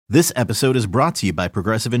This episode is brought to you by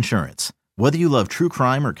Progressive Insurance. Whether you love true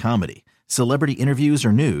crime or comedy, celebrity interviews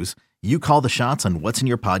or news, you call the shots on what's in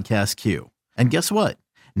your podcast queue. And guess what?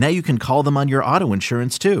 Now you can call them on your auto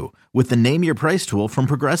insurance too with the Name Your Price tool from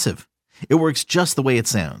Progressive. It works just the way it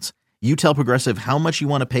sounds. You tell Progressive how much you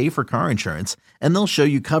want to pay for car insurance, and they'll show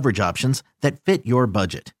you coverage options that fit your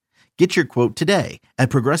budget. Get your quote today at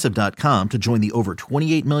Progressive.com to join the over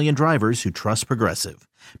 28 million drivers who trust Progressive.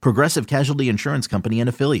 Progressive Casualty Insurance Company and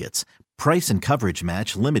Affiliates. Price and coverage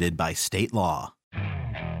match limited by state law.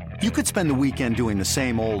 You could spend the weekend doing the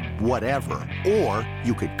same old whatever, or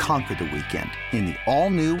you could conquer the weekend in the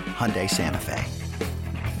all-new Hyundai Santa Fe.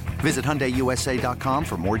 Visit HyundaiUSA.com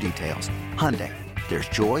for more details. Hyundai, there's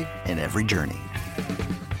joy in every journey.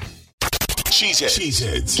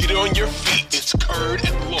 Cheeseheads. Get on your feet. It's Curd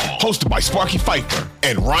and Long. Hosted by Sparky Fifer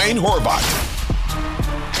and Ryan Horvath.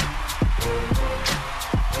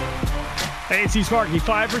 Hey, it's Sparky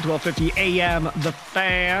Fifer, 1250 AM The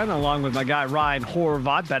Fan, along with my guy Ryan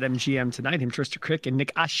Horvath, BetMGM tonight. Him, Trista Crick, and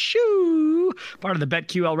Nick Ashu, part of the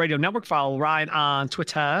BetQL Radio Network. Follow Ryan on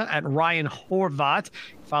Twitter at Ryan Horvath.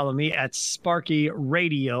 Follow me at Sparky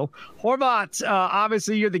Radio. Horvath,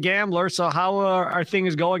 obviously you're the gambler, so how are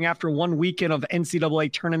things going after one weekend of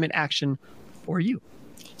NCAA tournament action for you?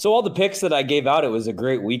 So all the picks that I gave out, it was a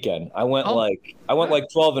great weekend. I went like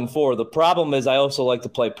 12-4. The problem is I also like to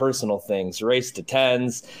play personal things, race to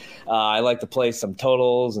tens. I like to play some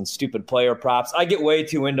totals and stupid player props. I get way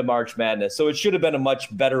too into March Madness, so it should have been a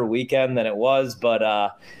much better weekend than it was,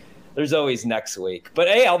 but there's always next week. But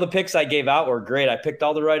hey, all the picks I gave out were great. I picked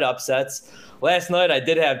all the right upsets. Last night I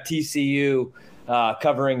did have TCU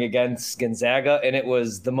covering against Gonzaga, and it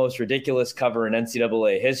was the most ridiculous cover in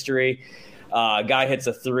NCAA history. Guy hits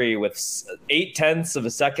a three with 0.8 of a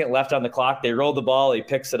second left on the clock. They roll the ball. He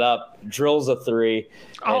picks it up, drills a three,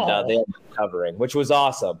 and they end up covering, which was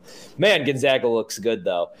awesome. Man, Gonzaga looks good,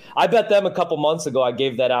 though. I bet them a couple months ago. I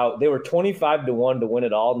gave that out. They were 25-1 to win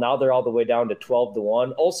it all. Now they're all the way down to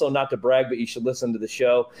 12-1. Also, not to brag, but you should listen to the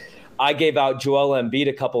show. I gave out Joel Embiid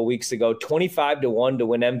a couple weeks ago, 25-1 to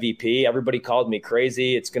win MVP. Everybody called me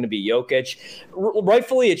crazy. It's going to be Jokic.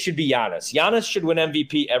 Rightfully, it should be Giannis. Giannis should win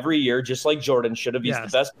MVP every year, just like Jordan should have. He's the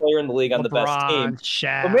best player in the league on the best team.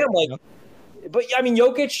 Shaq. But I mean,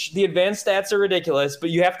 Jokic, the advanced stats are ridiculous, but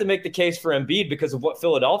you have to make the case for Embiid because of what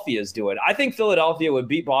Philadelphia is doing. I think Philadelphia would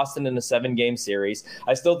beat Boston in a 7-game series.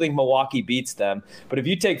 I still think Milwaukee beats them. But if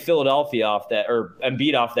you take Philadelphia off that, or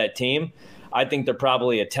Embiid off that team, I think they're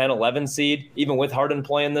probably a 10-11 seed, even with Harden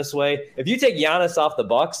playing this way. If you take Giannis off the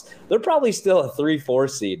Bucks, they're probably still a 3-4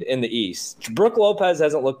 seed in the East. Brook Lopez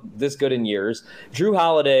hasn't looked this good in years. Drew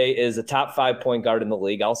Holiday is a top 5 point guard in the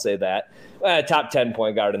league. I'll say that. Top 10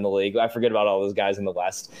 point guard in the league. I forget about all those guys in the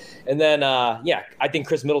West. And then, I think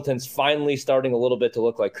Chris Middleton's finally starting a little bit to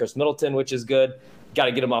look like Chris Middleton, which is good. Got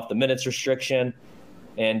to get him off the minutes restriction.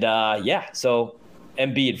 And, so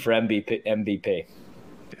Embiid for MVP.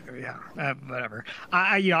 Yeah, whatever.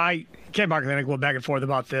 I Ken Mark and I go back and forth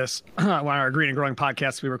about this on our Green and Growing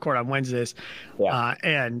podcast we record on Wednesdays. Yeah.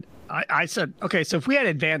 And I said, okay, so if we had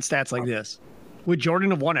advanced stats like this, would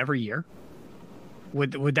Jordan have won every year?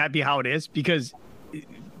 Would that be how it is? Because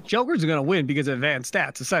Joker's going to win because of advanced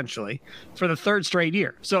stats, essentially, for the third straight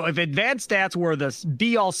year. So if advanced stats were the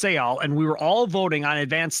be-all, say-all, and we were all voting on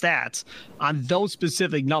advanced stats on those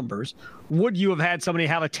specific numbers, would you have had somebody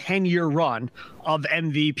have a 10-year run of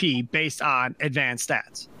MVP based on advanced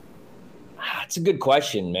stats? That's a good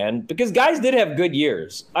question, man, because guys did have good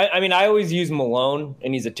years. I mean, I always use Malone,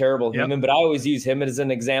 and he's a terrible human, but I always use him as an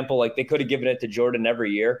example. Like, they could have given it to Jordan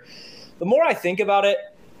every year. The more I think about it,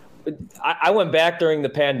 I went back during the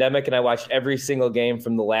pandemic and I watched every single game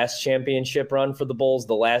from the last championship run for the Bulls,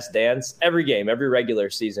 the Last Dance, every game, every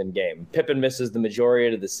regular season game. Pippen misses the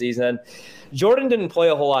majority of the season. Jordan didn't play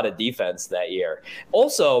a whole lot of defense that year.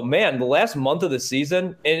 Also, man, the last month of the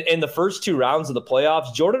season, in the first 2 rounds of the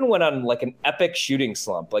playoffs, Jordan went on like an epic shooting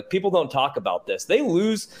slump. Like, people don't talk about this. They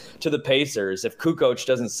lose to the Pacers if Kukoc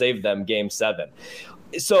doesn't save them Game 7.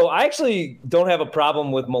 So I actually don't have a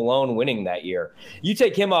problem with Malone winning that year. You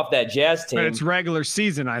take him off that Jazz team. But it's regular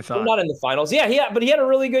season, I thought. Not in the finals. Yeah, but he had a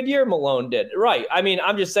really good year, Malone did. Right. I mean,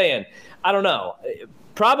 I'm just saying, I don't know.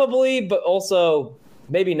 Probably, but also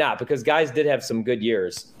maybe not, because guys did have some good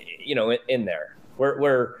years, in there.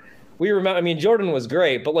 Where we remember, I mean, Jordan was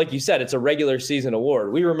great, but like you said, it's a regular season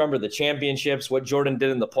award. We remember the championships, what Jordan did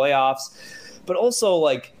in the playoffs. But also,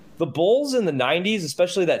 like, the Bulls in the 90s,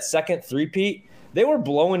 especially that second three-peat, they were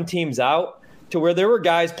blowing teams out to where there were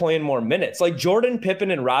guys playing more minutes. Like Jordan,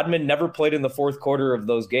 Pippen, and Rodman never played in the fourth quarter of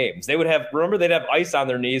those games. They'd have ice on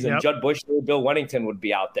their knees, and Judd Bush or Bill Wennington would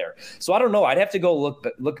be out there. So I don't know. I'd have to go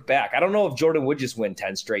look back. I don't know if Jordan would just win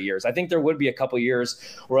 10 straight years. I think there would be a couple years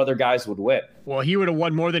where other guys would win. Well, he would have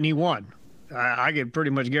won more than he won. I could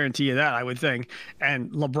pretty much guarantee you that, I would think.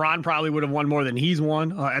 And LeBron probably would have won more than he's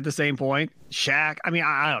won at the same point. Shaq. I mean,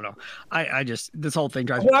 I don't know. I just, this whole thing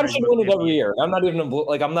drives me crazy. LeBron should win it every year. I'm not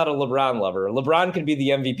a LeBron lover. LeBron can be the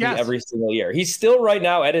MVP every single year. He's still right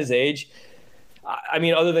now at his age. I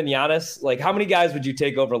mean, other than Giannis, like how many guys would you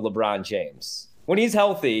take over LeBron James? When he's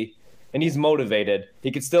healthy and he's motivated,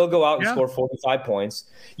 he could still go out and score 45 points.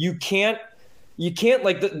 You can't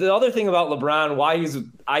like the other thing about LeBron, why he's,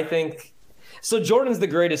 I think, so Jordan's the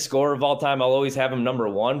greatest scorer of all time. I'll always have him number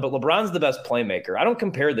one, but LeBron's the best playmaker. I don't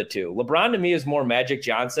compare the two. LeBron to me is more Magic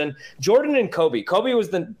Johnson. Jordan and Kobe. Kobe was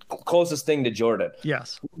the closest thing to Jordan.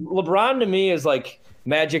 Yes. LeBron to me is like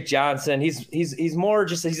Magic Johnson. He's more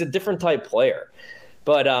just, he's a different type player.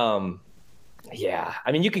 But yeah,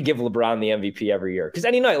 I mean, you could give LeBron the MVP every year because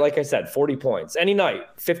any night, like I said, 40 points. Any night,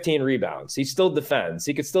 15 rebounds. He still defends.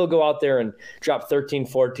 He could still go out there and drop 13,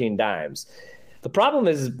 14 dimes. The problem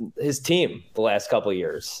is his team the last couple of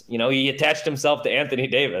years. You know, he attached himself to Anthony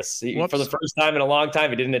Davis. For the first time in a long time,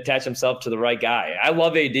 he didn't attach himself to the right guy. I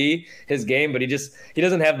love AD, his game, but he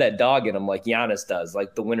doesn't have that dog in him like Giannis does,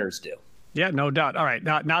 like the winners do. Yeah, no doubt. All right.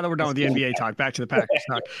 Now that we're done with the NBA talk, back to the Packers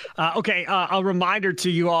talk. Okay. A reminder to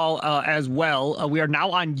you all as well. We are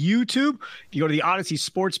now on YouTube. If you go to the Odyssey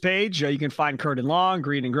Sports page, you can find Curd and Long,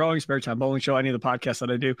 Green and Growing, Spare Time Bowling Show. Any of the podcasts that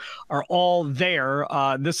I do are all there.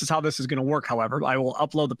 This is how this is going to work, however. I will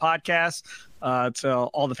upload the podcast to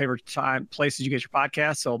all the favorite time places you get your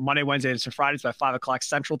podcasts. So Monday, Wednesday, and Fridays by 5 o'clock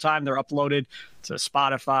Central Time. They're uploaded to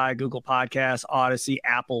Spotify, Google Podcasts, Odyssey,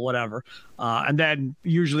 Apple, whatever. And then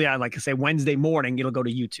usually I like to say Wednesday morning, it'll go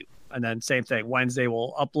to YouTube. And then same thing, Wednesday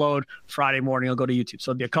we'll upload, Friday morning it'll go to YouTube.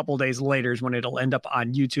 So it'll be a couple of days later is when it'll end up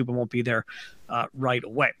on YouTube and won't be there right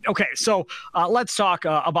away. Okay, so let's talk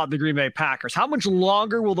about the Green Bay Packers. How much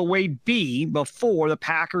longer will the wait be before the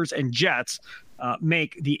Packers and Jets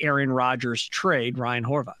make the Aaron Rodgers trade, Ryan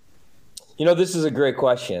Horvath? You know, this is a great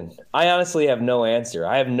question. I honestly have no answer.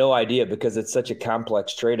 I have no idea because it's such a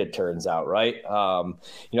complex trade, it turns out, right?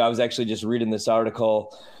 You know, I was actually just reading this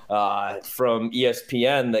article from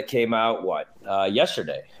ESPN that came out,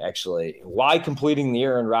 yesterday, actually. Why completing the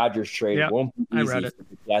Aaron Rodgers trade won't be easy for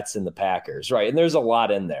the Jets and the Packers, right? And there's a lot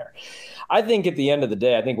in there. I think at the end of the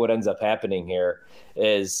day, I think what ends up happening here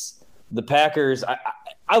is the Packers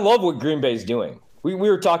 – I love what Green Bay's doing. We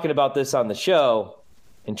were talking about this on the show,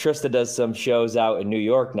 and Trista does some shows out in New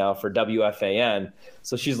York now for WFAN.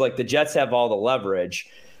 So she's like, the Jets have all the leverage.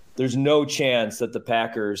 There's no chance that the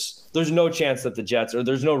Jets, or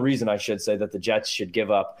there's no reason, I should say, that the Jets should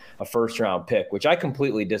give up a first-round pick, which I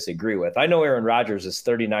completely disagree with. I know Aaron Rodgers is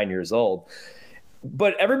 39 years old,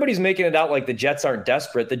 but everybody's making it out like the Jets aren't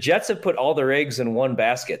desperate. The Jets have put all their eggs in one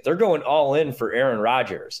basket. They're going all in for Aaron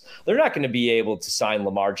Rodgers. They're not going to be able to sign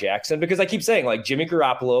Lamar Jackson because I keep saying, like, Jimmy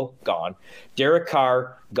Garoppolo, gone. Derek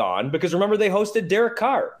Carr, gone. Because remember, they hosted Derek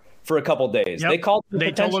Carr for a couple days. Yep. They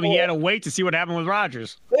told him he had to wait to see what happened with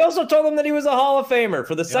Rodgers. They also told him that he was a Hall of Famer.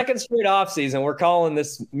 For the second straight offseason, we're calling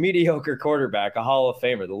this mediocre quarterback a Hall of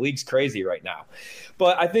Famer. The league's crazy right now.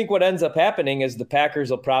 But I think what ends up happening is the Packers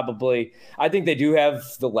will probably – I think they do have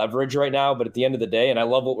the leverage right now, but at the end of the day, and I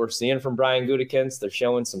love what we're seeing from Brian Gutekunst, they're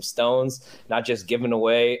showing some stones, not just giving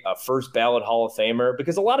away a first ballot Hall of Famer,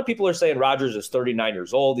 because a lot of people are saying Rodgers is 39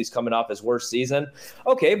 years old. He's coming off his worst season.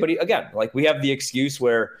 Okay, but again, like we have the excuse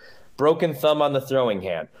where – broken thumb on the throwing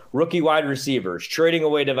hand, rookie wide receivers, trading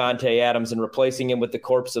away Devontae Adams and replacing him with the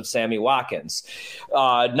corpse of Sammy Watkins.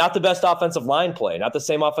 Not the best offensive line play, not the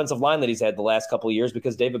same offensive line that he's had the last couple of years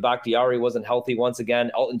because David Bakhtiari wasn't healthy once again.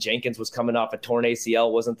 Elton Jenkins was coming off a torn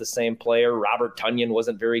ACL, wasn't the same player. Robert Tonyan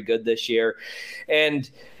wasn't very good this year. And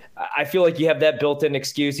I feel like you have that built-in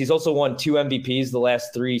excuse. He's also won 2 MVPs the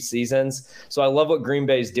last 3 seasons. So I love what Green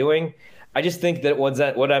Bay's doing. I just think that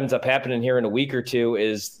what ends up happening here in a week or two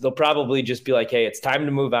is they'll probably just be like, hey, it's time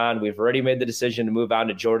to move on. We've already made the decision to move on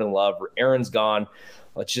to Jordan Love. Aaron's gone.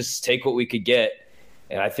 Let's just take what we could get.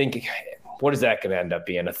 And I think, what is that going to end up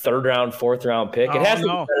being? A 3rd round, 4th round pick? It has to be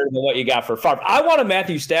better than what you got for Favre. I want a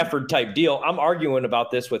Matthew Stafford type deal. I'm arguing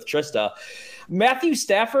about this with Trista. Matthew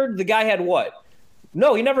Stafford, the guy had what?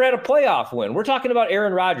 No, he never had a playoff win. We're talking about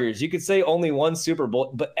Aaron Rodgers. You could say only 1 Super Bowl,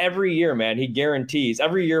 but every year, man,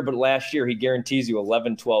 every year but last year, he guarantees you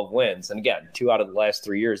 11, 12 wins. And again, 2 out of the last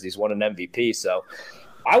 3 years, he's won an MVP. So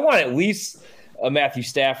I want at least a Matthew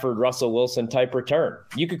Stafford, Russell Wilson type return.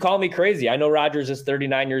 You could call me crazy. I know Rodgers is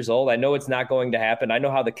 39 years old. I know it's not going to happen. I know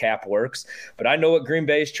how the cap works, but I know what Green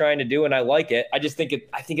Bay is trying to do, and I like it. I think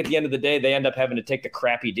at the end of the day, they end up having to take the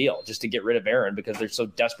crappy deal just to get rid of Aaron because they're so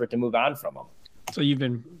desperate to move on from him. So you've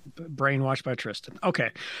been brainwashed by Tristan. Okay.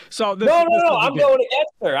 So no. I'm going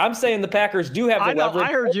against her. I'm saying the Packers do have the leverage.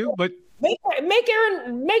 I heard you, but make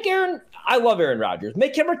Aaron. I love Aaron Rodgers.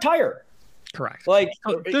 Make him retire. Correct. This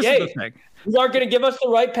is the thing. You aren't going to give us the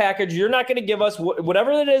right package. You're not going to give us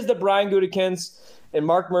whatever it is that Brian Gutekunst and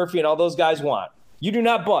Mark Murphy and all those guys want. You do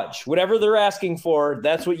not budge. Whatever they're asking for,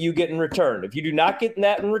 that's what you get in return. If you do not get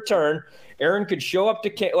that in return, Aaron could show up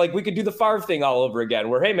to we could do the Favre thing all over again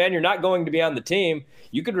where, hey, man, you're not going to be on the team.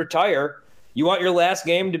 You could retire. You want your last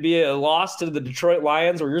game to be a loss to the Detroit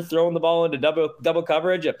Lions where you're throwing the ball into double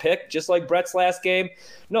coverage, a pick, just like Brett's last game?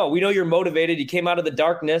 No, we know you're motivated. You came out of the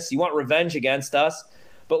darkness. You want revenge against us.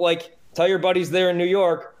 But, tell your buddies there in New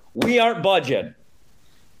York, we aren't budging.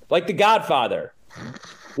 Like The Godfather.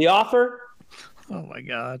 The offer? Oh, my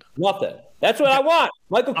God. Nothing. That's what I want.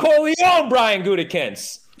 Michael Corleone, Brian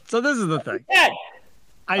Gutekunst. So this is the thing. Ted.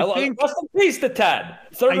 I think rest in peace to Ted.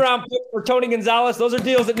 Third-round pick for Tony Gonzalez. Those are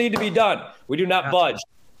deals that need to be done. We do not budge.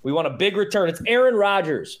 We want a big return. It's Aaron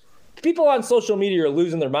Rodgers. People on social media are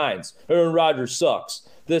losing their minds. Aaron Rodgers sucks.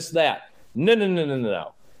 This, that.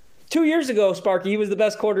 No. 2 years ago, Sparky, he was the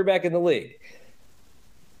best quarterback in the league.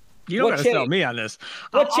 You don't got to sell me on this.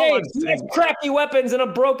 What changed? He has crappy weapons and a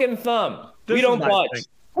broken thumb. We don't budge.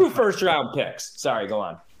 2 first-round picks. Sorry, go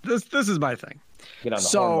on. This is my thing. Get on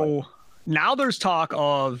the horn. Now there's talk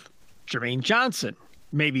of Jermaine Johnson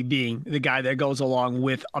maybe being the guy that goes along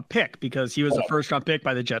with a pick because he was a first-round pick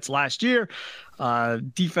by the Jets last year.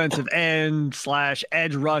 Defensive end /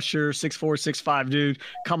 edge rusher, 6'4", 6'5" dude,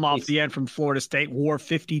 come off the end from Florida State, wore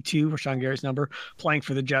 52, Rashawn Gary's number, playing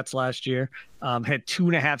for the Jets last year. Had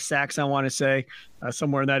 2.5 sacks, I want to say,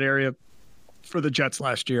 somewhere in that area for the Jets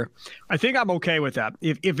last year. I think I'm okay with that.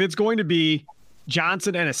 If it's going to be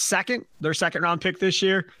Johnson and their second-round pick this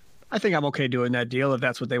year, I think I'm okay doing that deal if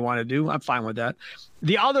that's what they want to do. I'm fine with that.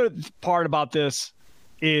 The other part about this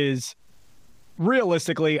is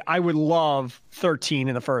realistically, I would love 13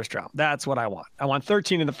 in the first round. That's what I want. I want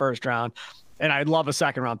 13 in the first round, and I'd love a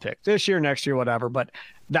second-round pick this year, next year, whatever. But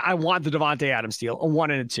I want the Devontae Adams deal, a 1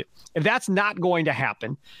 and a 2. If that's not going to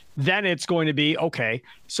happen, then it's going to be, okay,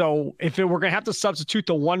 so if we're going to have to substitute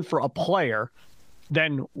the 1 for a player,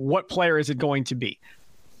 then what player is it going to be?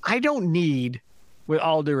 I don't need, with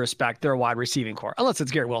all due respect, their wide receiving core, unless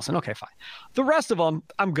it's Garrett Wilson. Okay, fine. The rest of them,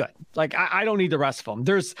 I'm good. I don't need the rest of them.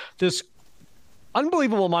 There's this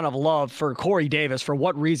unbelievable amount of love for Corey Davis. For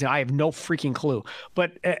what reason? I have no freaking clue.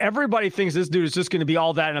 But everybody thinks this dude is just going to be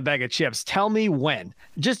all that in a bag of chips. Tell me when.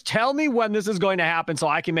 Just tell me when this is going to happen so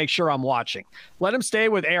I can make sure I'm watching. Let him stay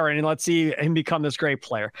with Aaron and let's see him become this great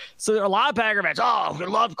player. So there are a lot of Packer fans, I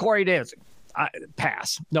love Corey Davis.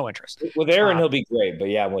 Pass. No interest. With Aaron, he'll be great, but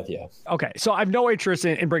yeah, I'm with you. Okay, so I have no interest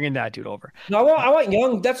in bringing that dude over. No, I want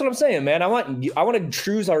young. That's what I'm saying, man. I want to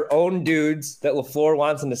choose our own dudes that LaFleur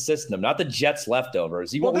wants in the system, not the Jets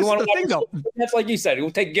leftovers. This is the thing, though. That's like you said.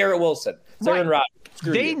 We'll take Garrett Wilson. Aaron Rodgers.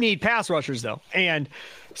 They need pass rushers, though, and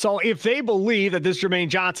so if they believe that this Jermaine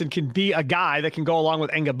Johnson can be a guy that can go along with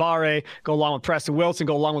Ngabare, go along with Preston Wilson,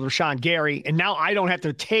 go along with Rashawn Gary, and now I don't have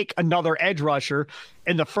to take another edge rusher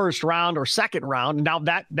in the first round or second round, and now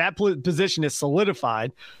that position is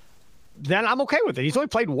solidified, then I'm okay with it. He's only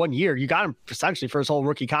played 1 year. You got him essentially for his whole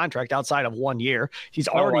rookie contract outside of 1 year. He's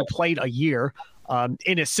already played a year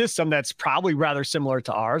in a system that's probably rather similar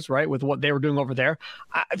to ours, right, with what they were doing over there.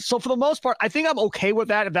 So for the most part, I think I'm okay with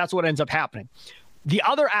that if that's what ends up happening. The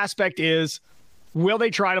other aspect is, will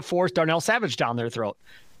they try to force Darnell Savage down their throat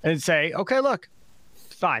and say, okay, look,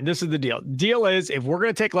 fine, this is the deal. Deal is, if we're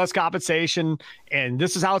going to take less compensation and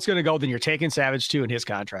this is how it's going to go, then you're taking Savage too in his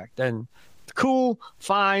contract. Then cool,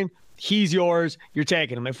 fine, he's yours, you're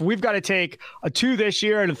taking him. If we've got to take a 2 this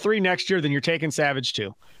year and a 3 next year, then you're taking Savage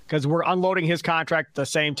too, because we're unloading his contract at the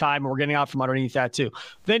same time and we're getting out from underneath that too.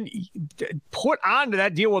 Then put onto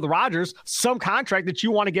that deal with Rodgers some contract that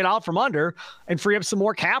you want to get out from under and free up some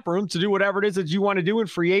more cap room to do whatever it is that you want to do in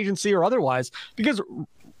free agency or otherwise. Because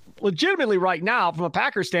legitimately right now, from a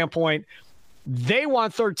Packers standpoint, they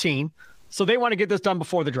want 13, so they want to get this done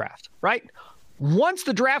before the draft, right? Once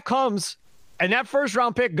the draft comes and that first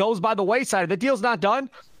round pick goes by the wayside, if the deal's not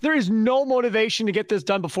done, there is no motivation to get this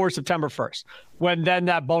done before September 1st, when then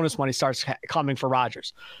that bonus money starts coming for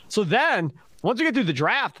Rodgers. So then, once we get through the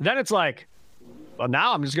draft, then it's like, well,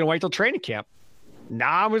 now I'm just going to wait till training camp.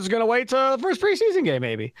 Now I'm just going to wait till the first preseason game,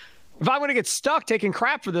 maybe. If I'm going to get stuck taking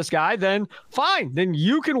crap for this guy, then fine. Then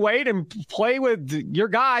you can wait and play with your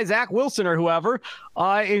guy, Zach Wilson or whoever,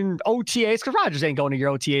 in OTAs, because Rodgers ain't going to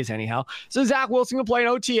your OTAs anyhow. So Zach Wilson can play in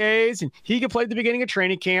OTAs, and he can play at the beginning of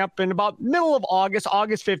training camp. And about middle of August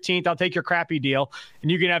 15th, I'll take your crappy deal, and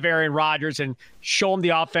you can have Aaron Rodgers and show him the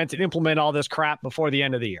offense and implement all this crap before the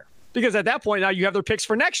end of the year. Because at that point, now you have their picks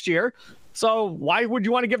for next year. So why would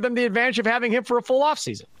you want to give them the advantage of having him for a full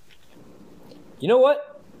offseason? You know what?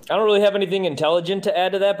 I don't really have anything intelligent to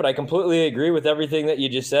add to that, but I completely agree with everything that you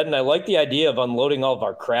just said, and I like the idea of unloading all of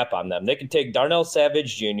our crap on them. They could take Darnell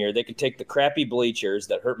Savage Jr., they could take the crappy bleachers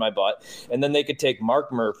that hurt my butt, and then they could take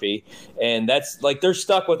Mark Murphy, and that's like they're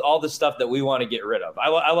stuck with all the stuff that we want to get rid of.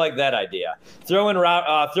 I like that idea. Throw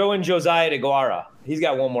in Josiah DeGuara. He's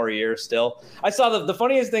got one more year still. I saw the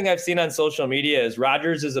funniest thing I've seen on social media is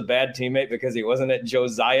Rodgers is a bad teammate because he wasn't at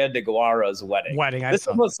Josiah DeGuara's wedding. This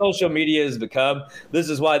is what social media has become. This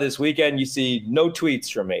is why this weekend you see no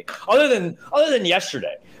tweets from me. Other than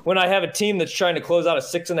yesterday, when I have a team that's trying to close out a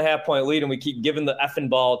 6.5-point lead and we keep giving the effing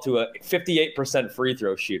ball to a 58% free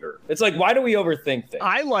throw shooter. It's like, why do we overthink things?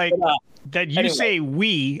 I like that you say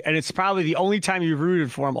we, and it's probably the only time you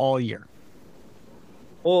rooted for him all year.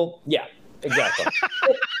 Well, yeah. Exactly.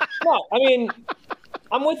 No, I mean,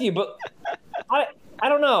 I'm with you, but I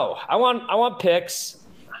don't know. I want picks.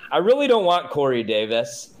 I really don't want Corey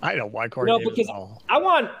Davis. I don't want Corey Davis because at all. I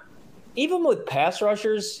want, even with pass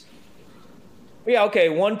rushers, yeah, okay,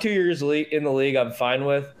 1-2 years in the league I'm fine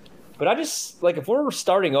with. But I just, like, if we're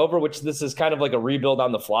starting over, which this is kind of like a rebuild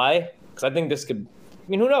on the fly, because I think this could, I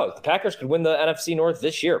mean, who knows? The Packers could win the NFC North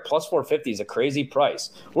this year. Plus 450 is a crazy price.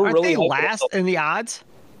 Aren't they last in the odds?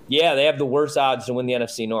 Yeah, they have the worst odds to win the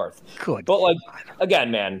NFC North. Good. But, like,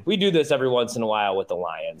 again, man, we do this every once in a while with the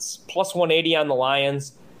Lions. Plus 180 on the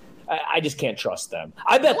Lions. I just can't trust them.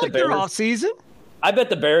 I bet the Bears. Their off season. I bet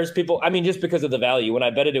the Bears people. I mean, just because of the value. When I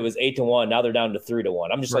bet it was 8-1. Now they're down to 3-1.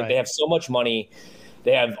 I'm just like, they have so much money.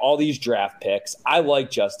 They have all these draft picks. I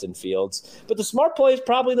like Justin Fields, but the smart play is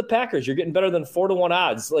probably the Packers. You're getting better than 4-1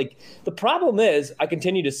 odds. Like, the problem is, I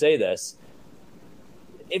continue to say this.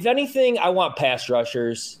 If anything, I want pass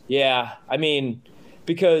rushers. Yeah, I mean,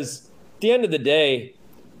 because at the end of the day,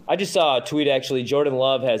 I just saw a tweet, actually. Jordan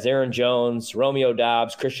Love has Aaron Jones, Romeo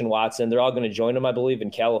Doubs, Christian Watson. They're all going to join him, I believe,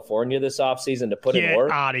 in California this offseason to put in work.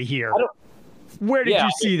 Get out of here. Where did you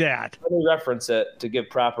see that? Let me reference it to give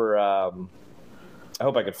proper I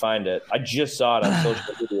hope I could find it. I just saw it on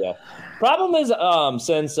social media. Problem is,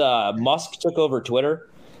 since Musk took over Twitter,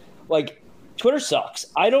 like, Twitter sucks.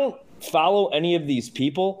 I don't follow any of these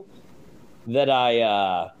people that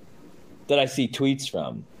I see tweets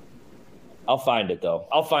from. I'll find it though.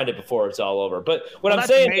 I'll find it before it's all over. But what I'm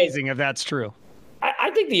saying is, amazing if that's true. I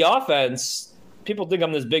think the offense. People think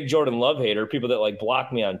I'm this big Jordan Love hater. People that like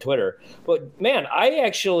block me on Twitter. But man, I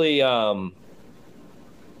actually I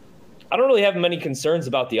don't really have many concerns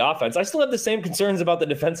about the offense. I still have the same concerns about the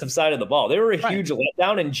defensive side of the ball. They were a huge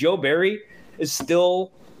letdown, and Joe Barry is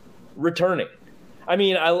still returning. I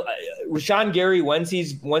mean, Rashawn Gary, when's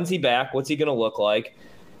he back? What's he going to look like?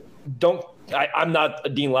 I'm not a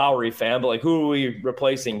Dean Lowry fan, but like, who are we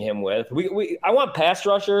replacing him with? I want pass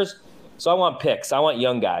rushers, so I want picks. I want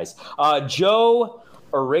young guys. Joe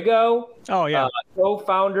Arrigo,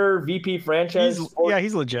 co-founder, VP franchise.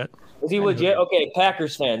 He's legit. Is he legit? Okay,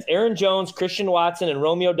 Packers fans. Aaron Jones, Christian Watson, and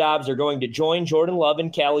Romeo Doubs are going to join Jordan Love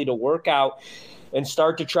and Cali to work out and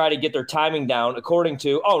start to try to get their timing down according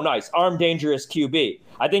to, Arm Dangerous QB.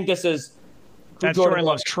 I think this is That's Jordan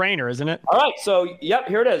Love's trainer, isn't it? All right, so, yep,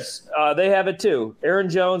 here it is. They have it, too. Aaron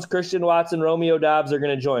Jones, Christian Watson, Romeo Doubs are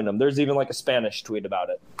going to join them. There's even, like, a Spanish tweet about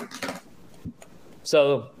it.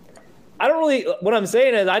 So, I don't really – what I'm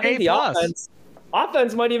saying is I think the offense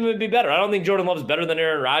might even be better. I don't think Jordan Love's better than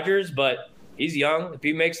Aaron Rodgers, but he's young. If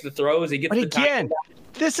he makes the throws, he gets the time.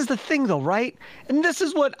 This is the thing, though, right? And this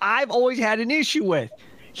is what I've always had an issue with.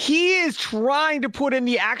 He is trying to put in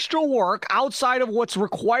the extra work outside of what's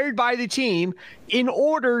required by the team in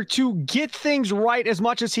order to get things right as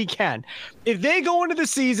much as he can. If they go into the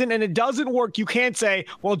season and it doesn't work, you can't say,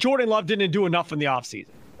 well, Jordan Love didn't do enough in the offseason.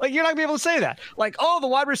 Like, you're not going to be able to say that. Like, the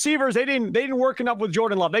wide receivers, they didn't work enough with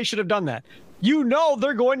Jordan Love. They should have done that. You know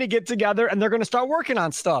they're going to get together and they're going to start working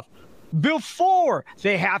on stuff before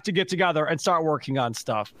they have to get together and start working on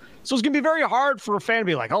stuff. So it's going to be very hard for a fan to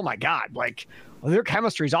be like, oh, my God, like, well, their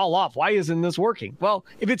chemistry's all off. Why isn't this working? Well,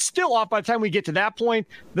 if it's still off by the time we get to that point,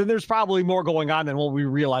 then there's probably more going on than what we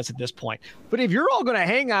realize at this point. But if you're all going to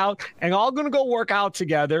hang out and all going to go work out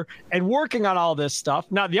together and working on all this stuff.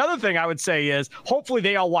 Now, the other thing I would say is hopefully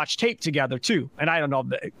they all watch tape together too. And I don't know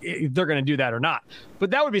if they're going to do that or not. But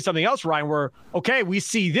that would be something else, Ryan, where, okay, we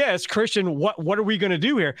see this. Christian, what are we going to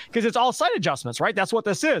do here? Because it's all sight adjustments, right? That's what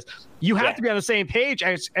this is. You have to be on the same page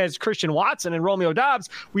as Christian Watson and Romeo Doubs.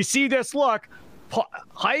 We see this look.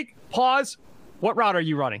 Hike, pause. What route are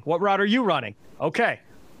you running? What route are you running? Okay,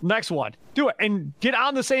 next one. Do it and get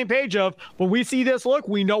on the same page of when we see this look,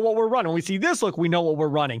 we know what we're running. When we see this look, we know what we're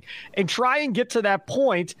running. And try and get to that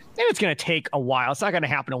point, and it's going to take a while. It's not going to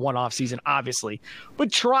happen in one off season, obviously.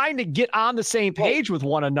 But trying to get on the same page with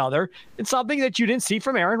one another, it's something that you didn't see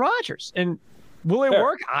from Aaron Rodgers. And will it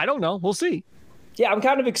work? I don't know. We'll see. Yeah, I'm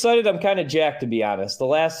kind of excited. I'm kind of jacked, to be honest. The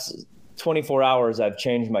last 24 hours, I've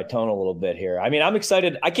changed my tone a little bit here. I mean, I'm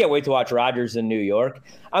excited. I can't wait to watch Rodgers in New York.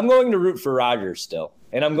 I'm going to root for Rodgers still.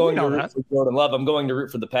 And I'm going to root for Jordan Love. I'm going to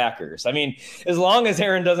root for the Packers. I mean, as long as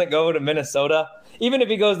Aaron doesn't go to Minnesota, even if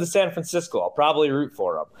he goes to San Francisco, I'll probably root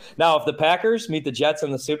for him. Now, if the Packers meet the Jets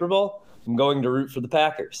in the Super Bowl, I'm going to root for the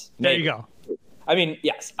Packers. Maybe. There you go. I mean,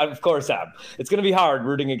 yes, of course I am. It's going to be hard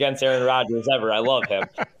rooting against Aaron Rodgers ever. I love him.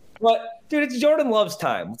 But, dude, it's Jordan Love's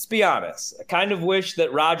time. Let's be honest. I kind of wish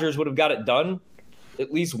that Rodgers would have got it done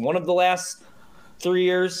at least one of the last 3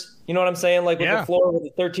 years. You know what I'm saying? Like with the floor with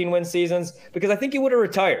the 13-win seasons. Because I think he would have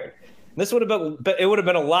retired. This would have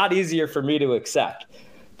been a lot easier for me to accept.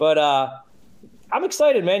 But I'm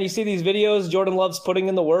excited, man. You see these videos Jordan Love's putting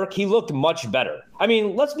in the work. He looked much better. I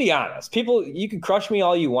mean, let's be honest. People, you can crush me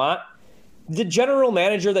all you want. The general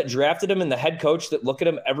manager that drafted him and the head coach that look at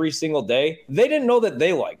him every single day, they didn't know that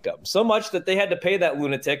they liked him so much that they had to pay that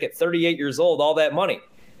lunatic at 38 years old all that money.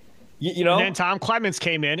 You know? And then Tom Clements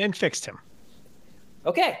came in and fixed him.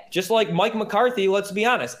 Okay, just like Mike McCarthy, let's be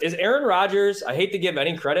honest. Is Aaron Rodgers, I hate to give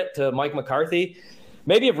any credit to Mike McCarthy.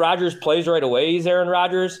 Maybe if Rodgers plays right away, he's Aaron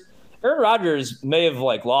Rodgers. Aaron Rodgers may have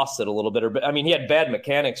lost it a little bit. I mean, he had bad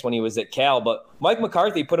mechanics when he was at Cal, but Mike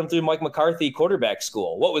McCarthy put him through Mike McCarthy quarterback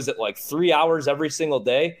school. What was it, 3 hours every single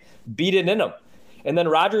day? Beat it in him. And then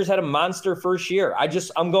Rodgers had a monster first year.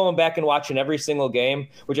 I'm going back and watching every single game,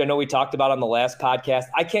 which I know we talked about on the last podcast.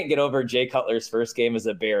 I can't get over Jay Cutler's first game as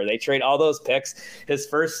a Bear. They trade all those picks. His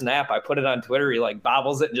first snap, I put it on Twitter. He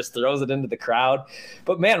bobbles it and just throws it into the crowd.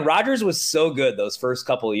 But man, Rodgers was so good those first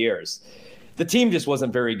couple of years. The team just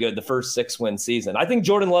wasn't very good the first 6-win season. I think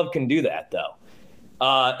Jordan Love can do that, though.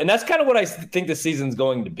 And that's kind of what I think the season's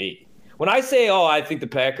going to be. When I say, I think the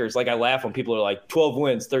Packers, I laugh when people are 12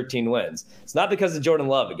 wins, 13 wins. It's not because of Jordan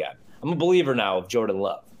Love again. I'm a believer now of Jordan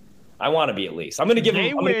Love. I want to be at least. I'm going to give him.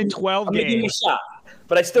 They win 12 games. I'm going to give him a shot.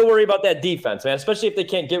 But I still worry about that defense, man, especially if they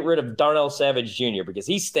can't get rid of Darnell Savage Jr. because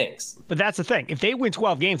he stinks. But that's the thing. If they win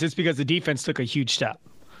 12 games, it's because the defense took a huge step.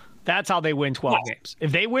 That's how they win 12 games.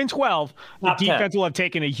 If they win 12, the defense will have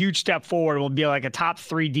taken a huge step forward. It will be a top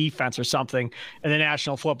 3 defense or something in the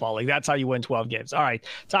National Football League. That's how you win 12 games. All right,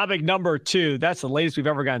 topic number 2. That's the latest we've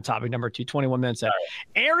ever gotten. Topic number 2, 21 minutes in.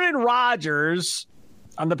 Right. Aaron Rodgers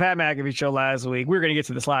on the Pat McAfee show last week. We were going to get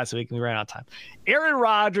to this last week, and we ran out of time. Aaron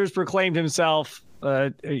Rodgers proclaimed himself,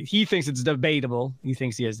 he thinks it's debatable. He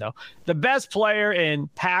thinks he is, though, the best player in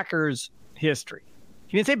Packers history.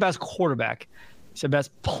 He didn't say best quarterback. He said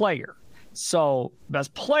best player. So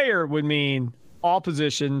best player would mean all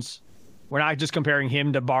positions. We're not just comparing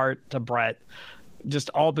him to Bart, to Brett, just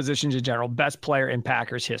all positions in general. Best player in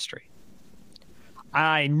Packers history.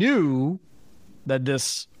 I knew that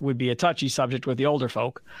this would be a touchy subject with the older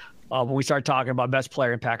folk when we start talking about best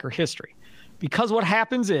player in Packer history. Because what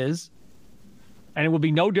happens is, and it will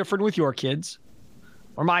be no different with your kids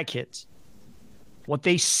or my kids, what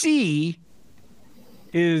they see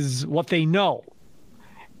is what they know.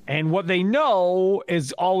 And what they know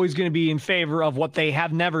is always going to be in favor of what they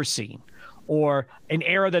have never seen or an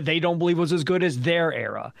era that they don't believe was as good as their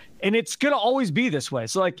era. And it's going to always be this way.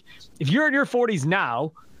 So, if you're in your 40s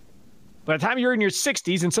now, by the time you're in your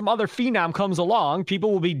 60s and some other phenom comes along,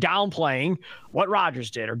 people will be downplaying what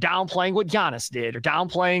Rodgers did or downplaying what Giannis did or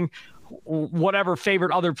downplaying whatever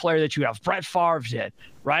favorite other player that you have. Brett Favre did,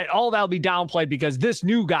 right? All that will be downplayed because this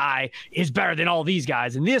new guy is better than all these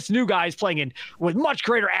guys. And this new guy is playing with much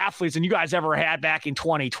greater athletes than you guys ever had back in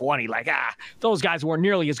 2020. Those guys weren't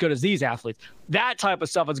nearly as good as these athletes. That type of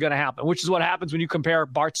stuff is going to happen, which is what happens when you compare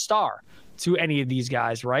Bart Starr to any of these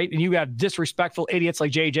guys, right? And you have disrespectful idiots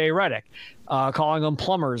like J.J. Redick calling them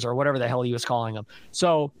plumbers or whatever the hell he was calling them.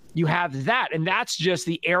 So you have that, and that's just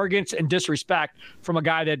the arrogance and disrespect from a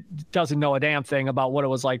guy that doesn't know a damn thing about what it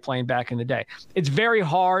was like playing back in the day. It's very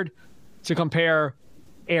hard to compare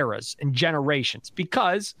eras and generations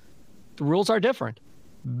because the rules are different.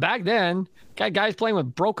 Back then, got guys playing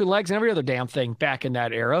with broken legs and every other damn thing back in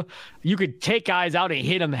that era. You could take guys out and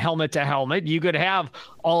hit them helmet to helmet. You could have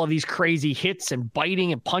all of these crazy hits and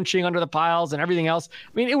biting and punching under the piles and everything else.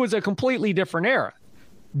 I mean, it was a completely different era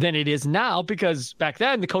than it is now because back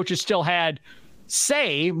then the coaches still had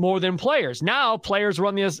say more than players. Now players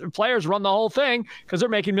run the whole thing because they're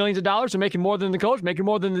making millions of dollars. They're making more than the coach, making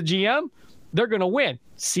more than the GM. They're going to win.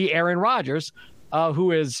 See Aaron Rodgers,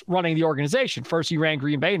 who is running the organization. First he ran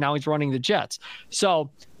Green Bay, now he's running the Jets. So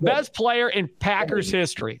best player in Packers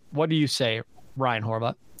history. What do you say, Ryan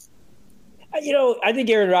Horvath? I think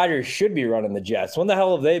Aaron Rodgers should be running the Jets. When the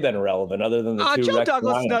hell have they been relevant other than the two? Joe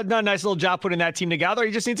Douglas done a nice little job putting that team together.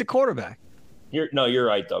 He just needs a quarterback. You're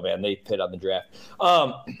right, though, man. They hit on the draft.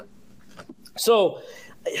 So,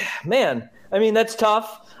 man, I mean, that's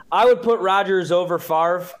tough. I would put Rodgers over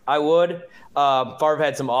Favre. I would. Favre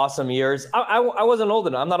had some awesome years. I wasn't old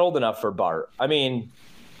enough. I'm not old enough for Bart. I mean,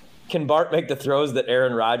 can Bart make the throws that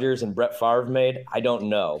Aaron Rodgers and Brett Favre made? I don't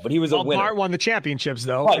know, but he was a winner. Bart won the championships,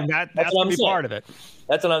 though, right. And that's going to be part of it.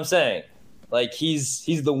 That's what I'm saying. Like, he's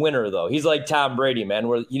the winner, though. He's like Tom Brady, man,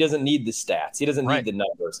 where he doesn't need the stats. He doesn't need the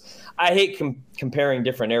numbers. I hate comparing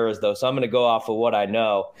different eras, though, so I'm going to go off of what I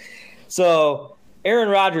know. So Aaron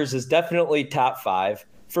Rodgers is definitely top 5.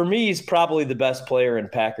 For me, he's probably the best player in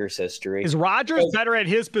Packers history. Is Rodgers better at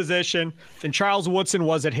his position than Charles Woodson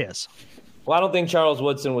was at his? Well, I don't think Charles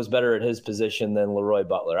Woodson was better at his position than Leroy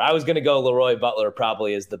Butler. I was going to go Leroy Butler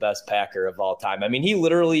probably is the best Packer of all time. I mean, he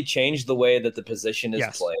literally changed the way that the position is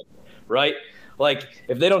played, right? Like,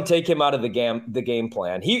 if they don't take him out of the game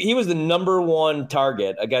plan, he was the number 1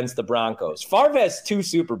 target against the Broncos. Favre has 2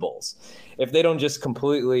 Super Bowls. If they don't just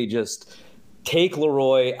completely just take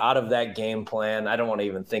Leroy out of that game plan. I don't want to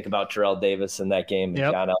even think about Terrell Davis in that game.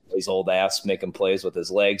 Yep. John Elway's old ass making plays with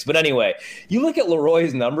his legs. But anyway, you look at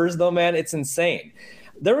Leroy's numbers, though, man, it's insane.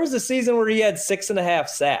 There was a season where he had 6.5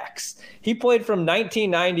 sacks. He played from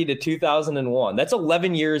 1990 to 2001. That's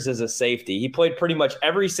 11 years as a safety. He played pretty much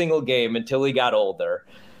every single game until he got older.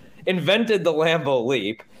 Invented the Lambeau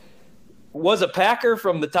Leap. Was a Packer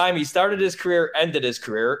from the time he started his career, ended his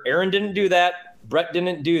career. Aaron didn't do that. Brett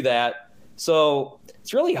didn't do that. So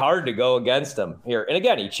it's really hard to go against him here. And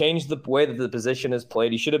again, he changed the way that the position is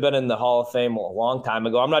played. He should have been in the Hall of Fame a long time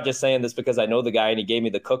ago. I'm not just saying this because I know the guy and he gave me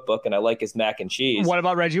the cookbook and I like his mac and cheese. What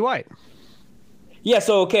about Reggie White? Yeah,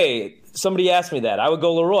 so, okay, somebody asked me that. I would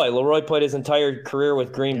go Leroy. Leroy played his entire career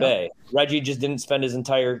with Green Bay. Reggie just didn't spend his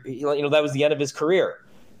entire – that was the end of his career.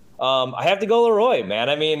 I have to go Leroy, man.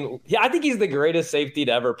 I mean, I think he's the greatest safety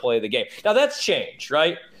to ever play the game. Now, that's changed,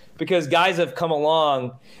 right? Because guys have come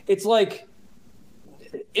along. It's like –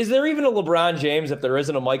 is there even a LeBron James if there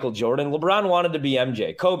isn't a Michael Jordan? LeBron wanted to be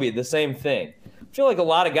MJ. Kobe, the same thing. I feel like a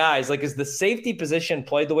lot of guys, like, is the safety position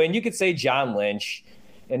played the way? And you could say John Lynch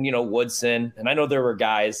and, Woodson. And I know there were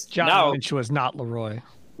guys. John Lynch was not Leroy.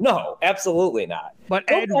 No, absolutely not. But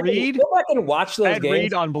Ed Reed. Go back and watch those games. Ed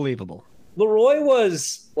Reed, unbelievable. Leroy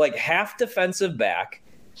was like half defensive back,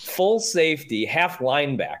 full safety, half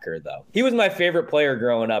linebacker, though. He was my favorite player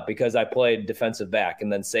growing up because I played defensive back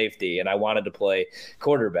and then safety, and I wanted to play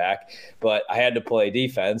quarterback, but I had to play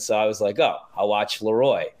defense. So I was like, oh, I'll watch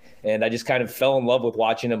Leroy. And I just kind of fell in love with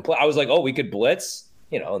watching him play. I was like, oh, we could blitz?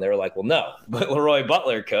 And they were like, well, no, but Leroy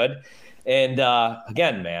Butler could. And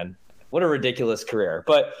again, man, what a ridiculous career.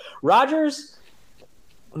 But Rodgers,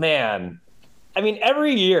 man, I mean,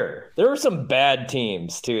 every year there were some bad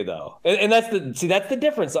teams too, though, and that's the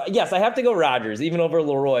difference. Yes, I have to go Rodgers even over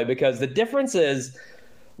Leroy because the difference is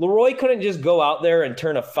Leroy couldn't just go out there and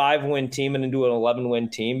turn a 5-win team into an 11-win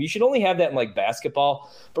team. You should only have that in like basketball,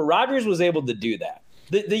 but Rodgers was able to do that.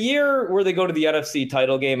 The year where they go to the NFC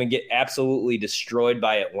title game and get absolutely destroyed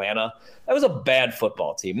by Atlanta, that was a bad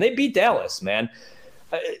football team. They beat Dallas, man.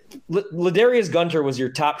 Ladarius Gunter was your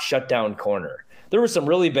top shutdown corner. There was some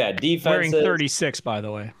really bad defenses. Wearing 36, by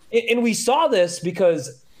the way. And we saw this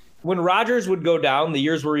because when Rodgers would go down, the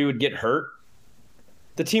years where he would get hurt,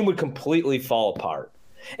 the team would completely fall apart.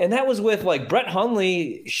 And that was with, like, Brett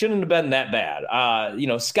Hundley shouldn't have been that bad.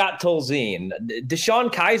 Scott Tolzien,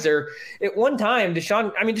 DeShone Kizer. At one time,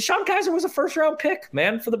 DeShone Kizer was a first-round pick,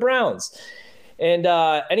 man, for the Browns. And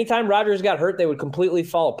anytime Rodgers got hurt, they would completely